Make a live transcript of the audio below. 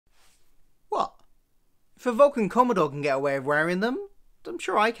If a Vulcan Commodore can get away with wearing them, I'm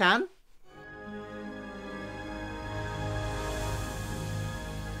sure I can.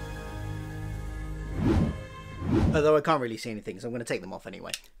 Although I can't really see anything, so I'm going to take them off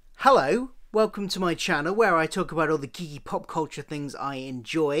anyway. Hello, welcome to my channel where I talk about all the geeky pop culture things I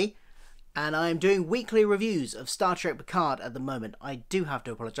enjoy. And I am doing weekly reviews of Star Trek Picard at the moment. I do have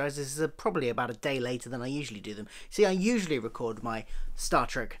to apologise, this is probably about a day later than I usually do them. See, I usually record my Star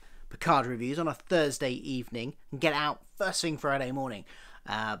Trek Picard reviews on a Thursday evening and get out first thing Friday morning.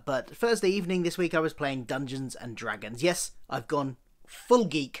 But Thursday evening this week I was playing Dungeons and Dragons. Yes, I've gone full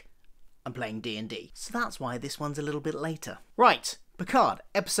geek. I'm playing D&D. So that's why this one's a little bit later. Right, Picard,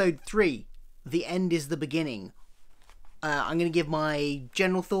 Episode 3, The End is the Beginning. I'm going to give my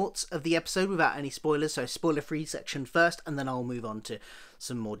general thoughts of the episode without any spoilers, so spoiler-free section first, and then I'll move on to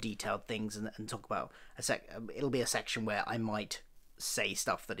some more detailed things and talk about it'll be a section where I might say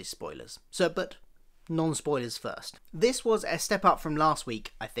stuff that is spoilers. So, but non-spoilers first. This was a step up from last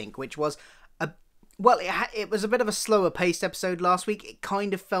week, I think, which was it was a bit of a slower paced episode last week. It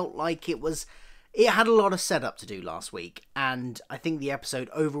kind of felt like it had a lot of setup to do last week, and I think the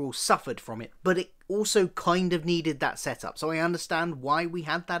episode overall suffered from it, but it also kind of needed that setup. So I understand why we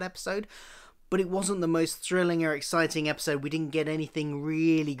had that episode, but it wasn't the most thrilling or exciting episode. We didn't get anything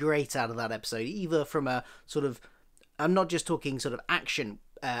really great out of that episode, either from a sort of, I'm not just talking sort of action.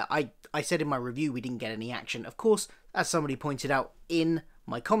 I said in my review we didn't get any action. Of course, as somebody pointed out in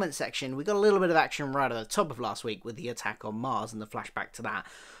my comment section, we got a little bit of action right at the top of last week with the attack on Mars and the flashback to that.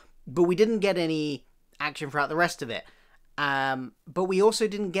 But we didn't get any action throughout the rest of it. But we also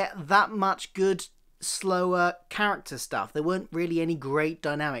didn't get that much good, slower character stuff. There weren't really any great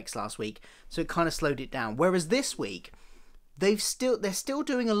dynamics last week, so it kind of slowed it down. Whereas this week, they're still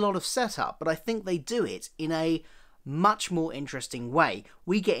doing a lot of setup, but I think they do it in a much more interesting way.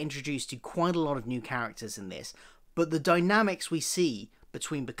 We get introduced to quite a lot of new characters in this, but the dynamics we see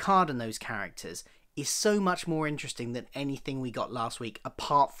between Picard and those characters is so much more interesting than anything we got last week,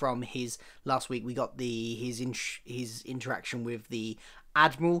 apart from last week we got his interaction with the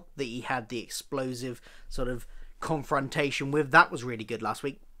Admiral that he had the explosive sort of confrontation with. That was really good last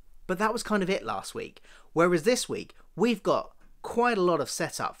week, but that was kind of it last week. Whereas this week, we've got quite a lot of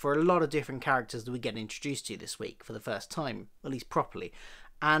setup for a lot of different characters that we get introduced to this week for the first time, at least properly.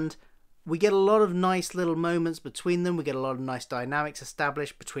 And we get a lot of nice little moments between them. We get a lot of nice dynamics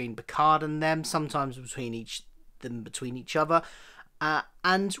established between Picard and them, sometimes between each other.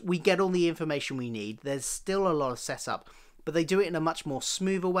 And we get all the information we need. There's still a lot of setup, but they do it in a much more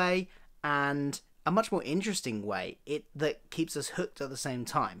smoother way and a much more interesting way that keeps us hooked at the same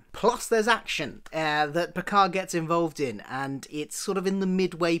time. Plus there's action that Picard gets involved in, and it's sort of in the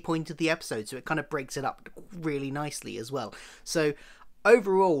midway point of the episode, so it kind of breaks it up really nicely as well. So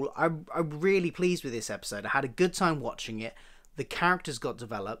overall, I'm really pleased with this episode. I had a good time watching it. The characters got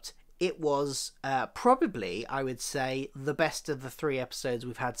developed. It was probably, I would say, the best of the 3 episodes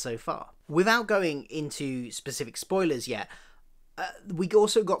we've had so far. Without going into specific spoilers yet, we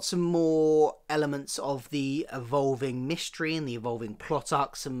also got some more elements of the evolving mystery and the evolving plot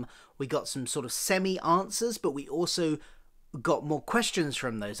arcs. We got some sort of semi-answers, but we also got more questions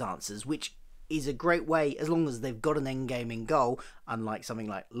from those answers, which is a great way, as long as they've got an endgame in goal, unlike something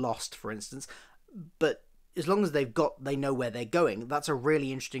like Lost, for instance. But as long as they know where they're going, that's a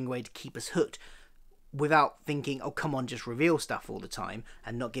really interesting way to keep us hooked without thinking, oh, come on, just reveal stuff all the time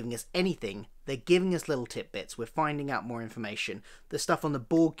and not giving us anything. They're giving us little tidbits. We're finding out more information. The stuff on the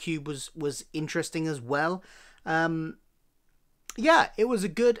Borg Cube was interesting as well. Yeah, it was a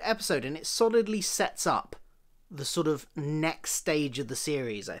good episode, and it solidly sets up the sort of next stage of the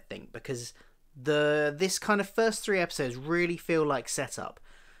series, I think, because this kind of first 3 episodes really feel like setup.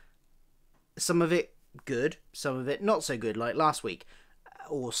 Some of it good, some of it not so good, like last week,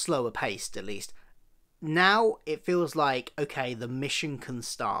 or slower paced at least. Now it feels like, okay, the mission can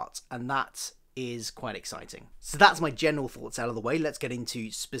start, and that is quite exciting. So that's my general thoughts out of the way. Let's get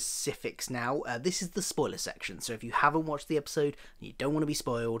into specifics now. This is the spoiler section, so if you haven't watched the episode and you don't want to be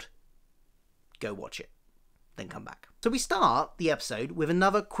spoiled, go watch it, then come back. So we start the episode with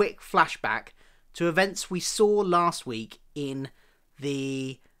another quick flashback to events we saw last week in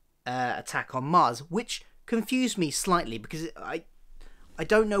the attack on Mars, which confused me slightly because I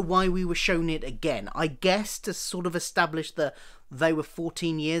don't know why we were shown it again. I guess to sort of establish that they were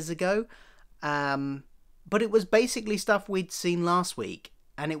 14 years ago, but it was basically stuff we'd seen last week,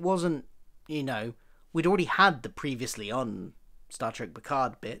 and it wasn't, we'd already had the previously on Star Trek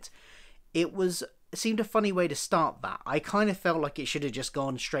Picard bit. It seemed a funny way to start that. I kind of felt like it should have just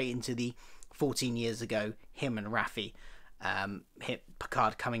gone straight into the 14 years ago, him and Raffi,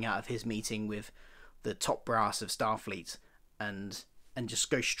 Picard coming out of his meeting with the top brass of Starfleet and just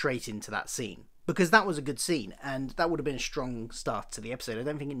go straight into that scene. Because that was a good scene, and that would have been a strong start to the episode. I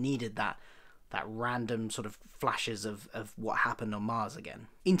don't think it needed that random sort of flashes of what happened on Mars again.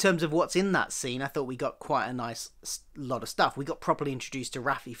 In terms of what's in that scene, I thought we got quite a nice lot of stuff. We got properly introduced to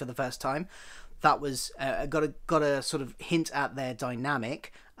Raffi for the first time. That was got a sort of hint at their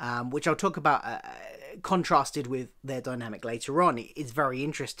dynamic, which I'll talk about contrasted with their dynamic later on. It's very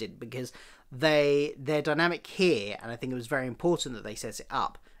interesting because their dynamic here, and I think it was very important that they set it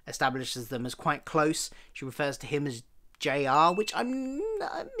up, establishes them as quite close. She refers to him as JR, which I'm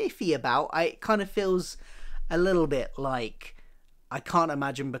iffy about. It kind of feels a little bit like I can't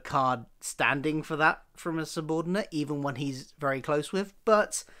imagine Picard standing for that from a subordinate, even when he's very close with,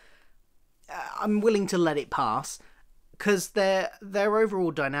 but I'm willing to let it pass because their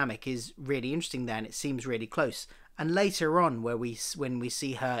overall dynamic is really interesting there, and it seems really close. And later on, when we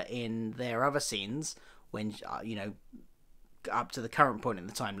see her in their other scenes, when up to the current point in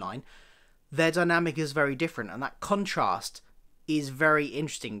the timeline, their dynamic is very different, and that contrast is very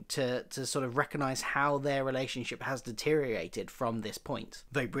interesting to sort of recognise how their relationship has deteriorated from this point.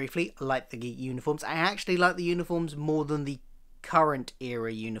 Very briefly, I like the uniforms. I actually like the uniforms more than the current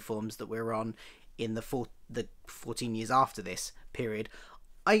era uniforms that we're on in the 14 years after this period.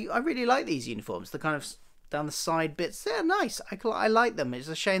 I really like these uniforms. The kind of down the side bits, they're nice. I like them. It's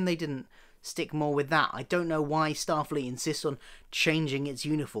a shame they didn't stick more with that. I don't know why Starfleet insists on changing its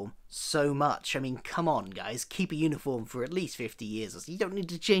uniform so much. I mean, come on, guys. Keep a uniform for at least 50 years or so. You don't need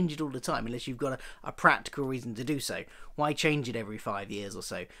to change it all the time unless you've got a practical reason to do so. Why change it every 5 years or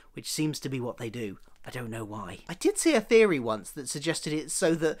so? Which seems to be what they do. I don't know why. I did see a theory once that suggested it's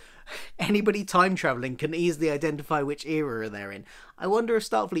so that anybody time travelling can easily identify which era they're in. I wonder if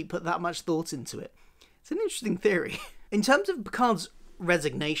Starfleet put that much thought into it. It's an interesting theory. In terms of Picard's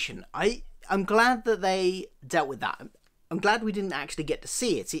resignation, I'm glad that they dealt with that. I'm glad we didn't actually get to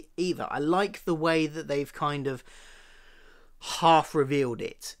see it either. I like the way that they've kind of half revealed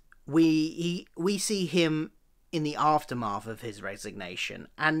it. We see him in the aftermath of his resignation,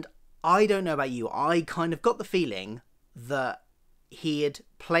 and I don't know about you, I kind of got the feeling that he had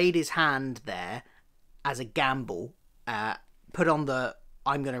played his hand there as a gamble, put on the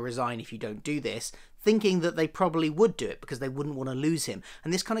 "I'm going to resign if you don't do this," thinking that they probably would do it because they wouldn't want to lose him.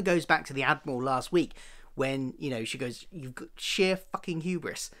 And this kind of goes back to the Admiral last week when, she goes, "You've got sheer fucking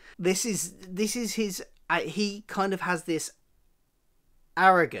hubris." This is his, he kind of has this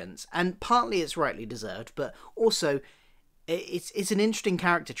arrogance, and partly it's rightly deserved, but also it's an interesting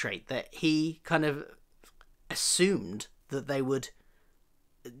character trait that he kind of assumed that they would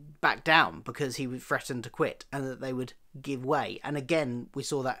back down because he would threaten to quit and that they would give way. And again, we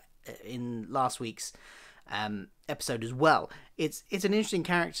saw that in last week's episode as well. It's an interesting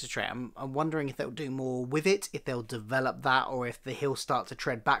character trait. I'm wondering if they'll do more with it, if they'll develop that, or if he'll start to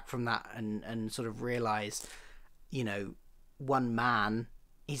tread back from that and sort of realise, one man,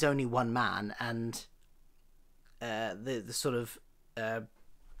 he's only one man, and the sort of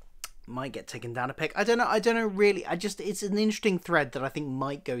might get taken down a peg. I don't know really. It's an interesting thread that I think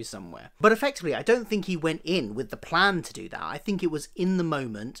might go somewhere. But effectively, I don't think he went in with the plan to do that. I think it was in the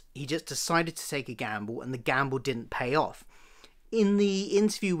moment. He just decided to take a gamble, and the gamble didn't pay off. In the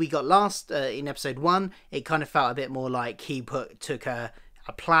interview we got last, in episode 1, it kind of felt a bit more like he took a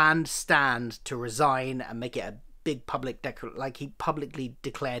planned stand to resign and make it a big public like he publicly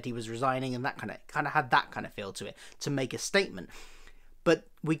declared he was resigning, and that kind of had that kind of feel to it, to make a statement. But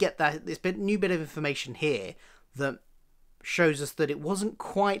we get this new bit of information here that shows us that it wasn't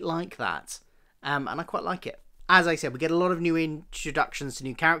quite like that, and I quite like it. As I said, we get a lot of new introductions to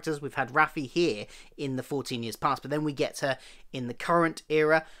new characters. We've had Raffi here in the 14 years past, but then we get her in the current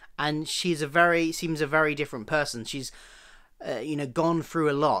era, and seems a very different person. She's gone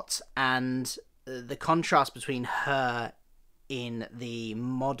through a lot, and the contrast between her in the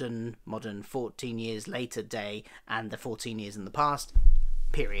modern 14 years later day and the 14 years in the past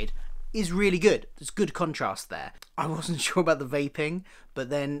period is really good. There's good contrast there. I wasn't sure about the vaping, but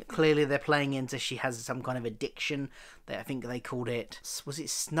then clearly they're playing into she has some kind of addiction. I think they called it, was it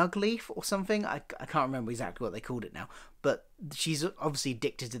Snugleaf or something? I can't remember exactly what they called it now, but she's obviously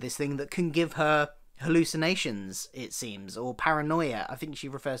addicted to this thing that can give her hallucinations, it seems, or paranoia. I think she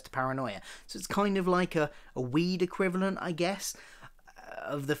refers to paranoia. So it's kind of like a weed equivalent, I guess,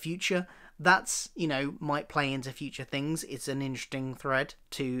 of the future. That's, might play into future things. It's an interesting thread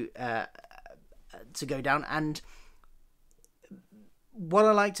to go down. And what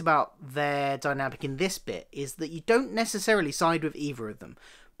I liked about their dynamic in this bit is that you don't necessarily side with either of them,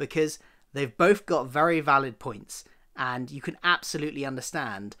 because they've both got very valid points, and you can absolutely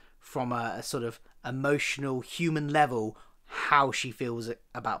understand from a sort of emotional human level how she feels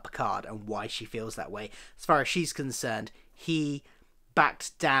about Picard and why she feels that way. As far as she's concerned, he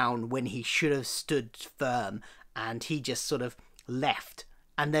backed down when he should have stood firm, and he just sort of left.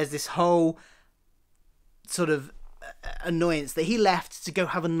 And there's this whole sort of annoyance that he left to go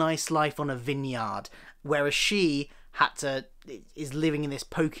have a nice life on a vineyard, whereas she is living in this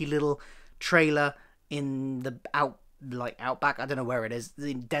pokey little trailer in the outback, I don't know where it is,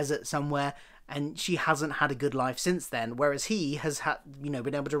 in desert somewhere, and she hasn't had a good life since then, whereas he has had, been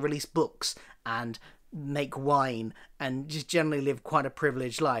able to release books and make wine and just generally live quite a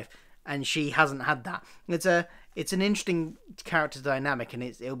privileged life, and she hasn't had that. It's an interesting character dynamic, and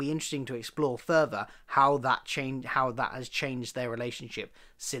it'll be interesting to explore further how that has changed their relationship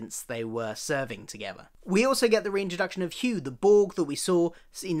since they were serving together. We also get the reintroduction of Hugh, the Borg that we saw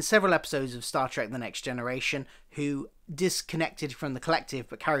in several episodes of Star Trek The Next Generation, who disconnected from the collective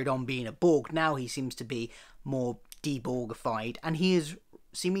but carried on being a Borg. Now he seems to be more de-Borgified, and he is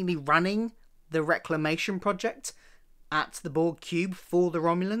seemingly running the reclamation project at the Borg Cube for the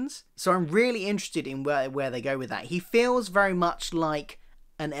Romulans. So I'm really interested in where they go with that. He feels very much like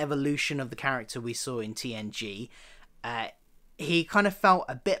an evolution of the character we saw in TNG. He kind of felt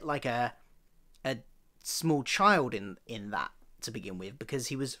a bit like a small child in that to begin with, because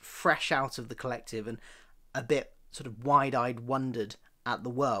he was fresh out of the collective and a bit sort of wide-eyed wondered at the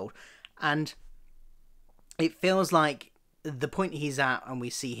world. And it feels like the point he's at and we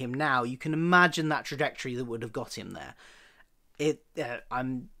see him now, you can imagine that trajectory that would have got him there.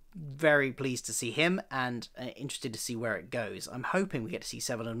 I'm very pleased to see him and interested to see where it goes. I'm hoping we get to see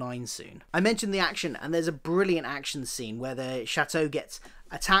 709 soon. I mentioned the action, and there's a brilliant action scene where the chateau gets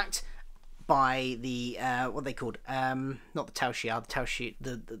attacked by the what are they called? Not the Tal Shiar,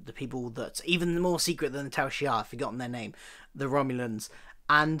 the people that even more secret than the Tal Shiar, I've forgotten their name, the Romulans.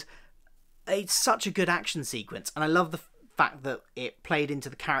 And it's such a good action sequence, and I love the fact that it played into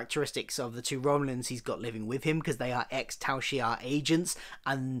the characteristics of the two Romulans he's got living with him, because they are ex-Tal Shiar agents,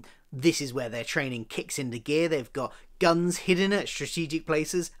 and this is where their training kicks into gear. They've got guns hidden at strategic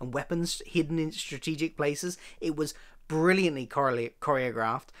places and weapons hidden in strategic places. It was brilliantly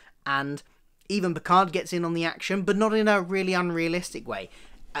choreographed, and even Picard gets in on the action, but not in a really unrealistic way.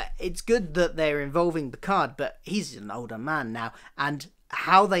 It's good that they're involving Picard, but he's an older man now, and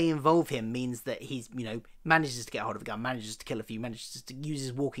how they involve him means that he's, manages to get hold of a gun, manages to kill a few, manages to use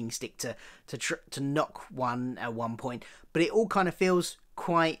his walking stick to knock one at one point. But it all kind of feels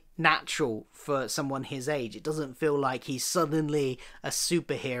quite natural for someone his age. It doesn't feel like he's suddenly a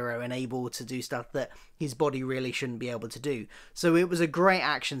superhero and able to do stuff that his body really shouldn't be able to do. So it was a great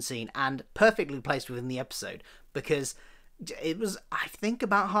action scene and perfectly placed within the episode, because it was, I think,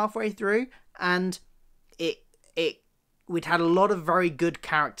 about halfway through, and we'd had a lot of very good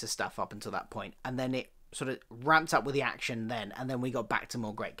character stuff up until that point, and then it sort of ramped up with the action then, and then we got back to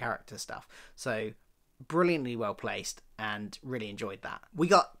more great character stuff. So brilliantly well placed, and really enjoyed that. We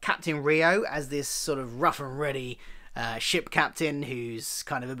got Captain Rio as this sort of rough and ready ship captain who's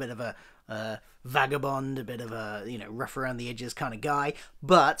kind of a bit of a vagabond, a bit of a, rough around the edges kind of guy,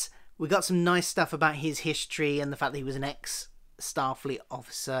 but we got some nice stuff about his history and the fact that he was an ex-Starfleet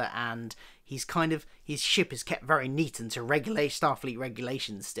officer, and his ship is kept very neat and to regulate Starfleet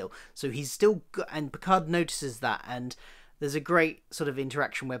regulations still. So he's still good, and Picard notices that, and there's a great sort of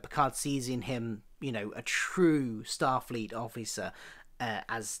interaction where Picard sees in him, a true Starfleet officer,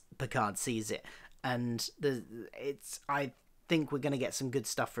 as Picard sees it. And I think we're going to get some good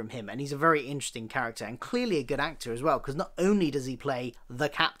stuff from him, and he's a very interesting character and clearly a good actor as well, because not only does he play the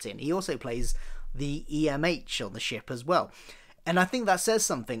captain, he also plays the EMH on the ship as well. And I think that says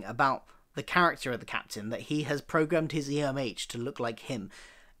something about the character of the captain, that he has programmed his EMH to look like him.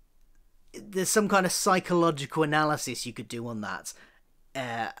 There's some kind of psychological analysis you could do on that,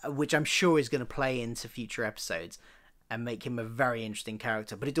 which I'm sure is going to play into future episodes and make him a very interesting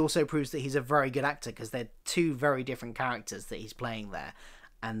character. But it also proves that he's a very good actor, because they're two very different characters that he's playing there,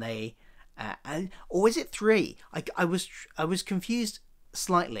 and they or is it three? I was confused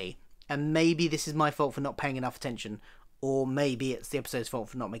slightly, and maybe this is my fault for not paying enough attention, or maybe it's the episode's fault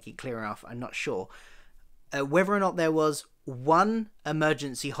for not making it clear enough. I'm not sure whether or not there was one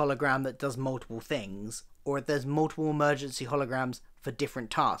emergency hologram that does multiple things, or if there's multiple emergency holograms for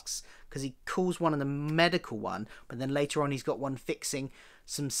different tasks, because he calls one the medical one, but then later on he's got one fixing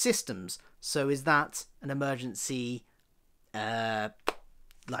some systems. So is that an emergency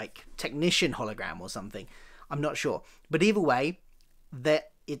like technician hologram or something? I'm not sure, but either way,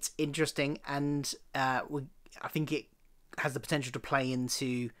 that it's interesting, and I think it has the potential to play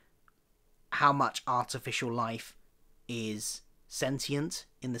into how much artificial life is sentient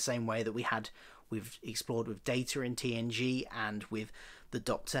in the same way that we've explored with Data in TNG and with the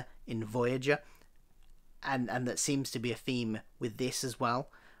Doctor in Voyager, and that seems to be a theme with this as well.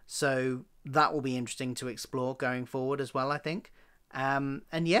 So that will be interesting to explore going forward as well, I think. And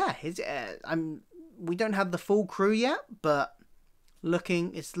yeah, we don't have the full crew yet, but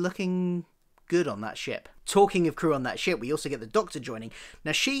it's looking good on that ship. Talking of crew on that ship, we also get the Doctor joining.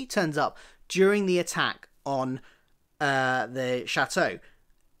 Now, she turns up during the attack on the chateau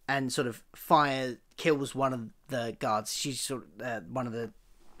and sort of kills one of the guards. She's sort of one of the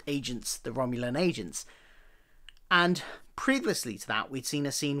agents, the Romulan agents. And previously to that, we'd seen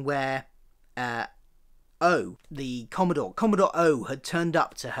a scene where the Commodore O, had turned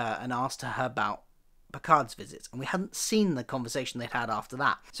up to her and asked her about Picard's visits, and we hadn't seen the conversation they'd had after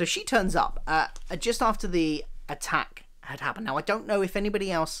that. So she turns up just after the attack had happened. Now, I don't know if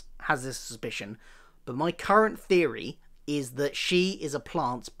anybody else has this suspicion, but my current theory is that she is a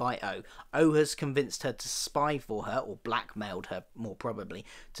plant by O. O has convinced her to spy for her, or blackmailed her, more probably,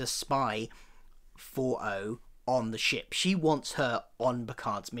 to spy for O on the ship. She wants her on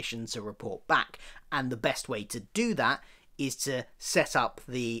Picard's mission to report back, and the best way to do that is to set up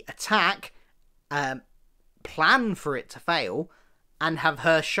the attack, plan for it to fail, and have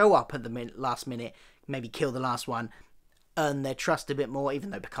her show up at the last minute, maybe kill the last one, earn their trust a bit more, even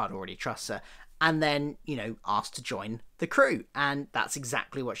though Picard already trusts her, and then, ask to join the crew. And that's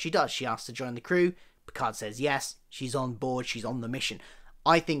exactly what she does. She asks to join the crew. Picard says yes. She's on board. She's on the mission.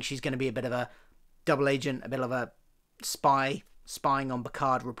 I think she's going to be a bit of a double agent, a bit of a spying on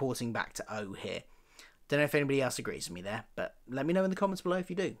Picard, reporting back to O here. Don't know if anybody else agrees with me there, but let me know in the comments below if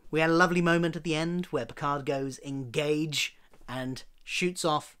you do. We had a lovely moment at the end where Picard goes engage and shoots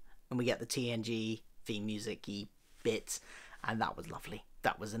off, and we get the TNG theme music-y bit, and that was lovely.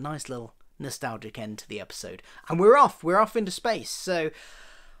 That was a nice little nostalgic end to the episode. And we're off into space. So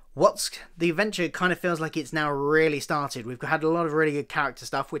the adventure kind of feels like it's now really started. We've had a lot of really good character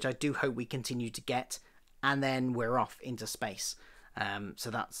stuff, which I do hope we continue to get, and then we're off into space.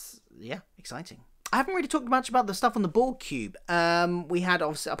 So that's, yeah, exciting. I haven't really talked much about the stuff on the Borg Cube. We had,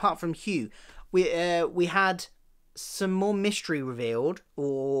 obviously, apart from Hugh, we had some more mystery revealed,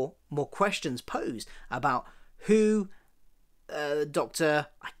 or more questions posed about who Doctor...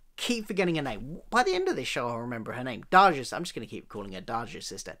 I keep forgetting her name. By the end of this show, I'll remember her name. Darja's... I'm just going to keep calling her Darja's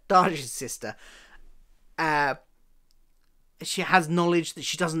sister. Darja's sister. She has knowledge that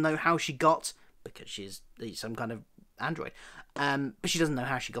she doesn't know how she got, because she's some kind of android. But she doesn't know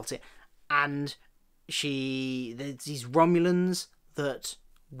how she got it. And there's these Romulans that,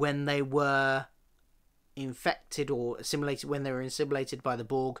 when they were infected or assimilated, when they were assimilated by the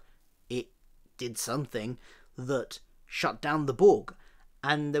Borg, it did something that shut down the Borg.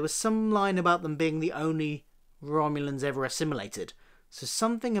 And there was some line about them being the only Romulans ever assimilated. So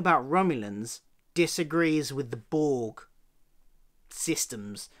something about Romulans disagrees with the Borg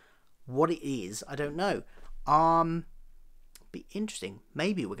systems. What it is, I don't know. Be interesting.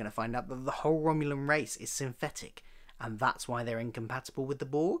 Maybe we're going to find out that the whole Romulan race is synthetic, and that's why they're incompatible with the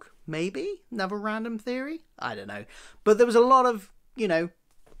Borg. Maybe? Another random theory? I don't know. But there was a lot of,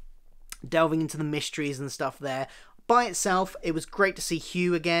 delving into the mysteries and stuff there. By itself, it was great to see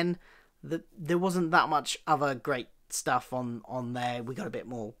Hugh again. There wasn't that much other great stuff on there. We got a bit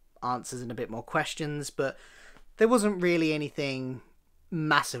more answers and a bit more questions, but there wasn't really anything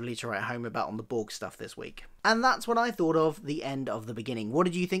massively to write home about on the Borg stuff this week. And that's what I thought of the end of the beginning. What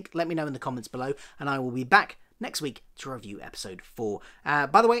did you think? Let me know in the comments below, and I will be back next week to review episode 4.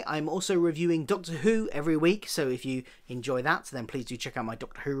 By the way, I'm also reviewing Doctor Who every week, so if you enjoy that, then please do check out my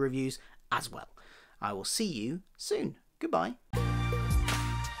Doctor Who reviews as well. I will see you soon. Goodbye.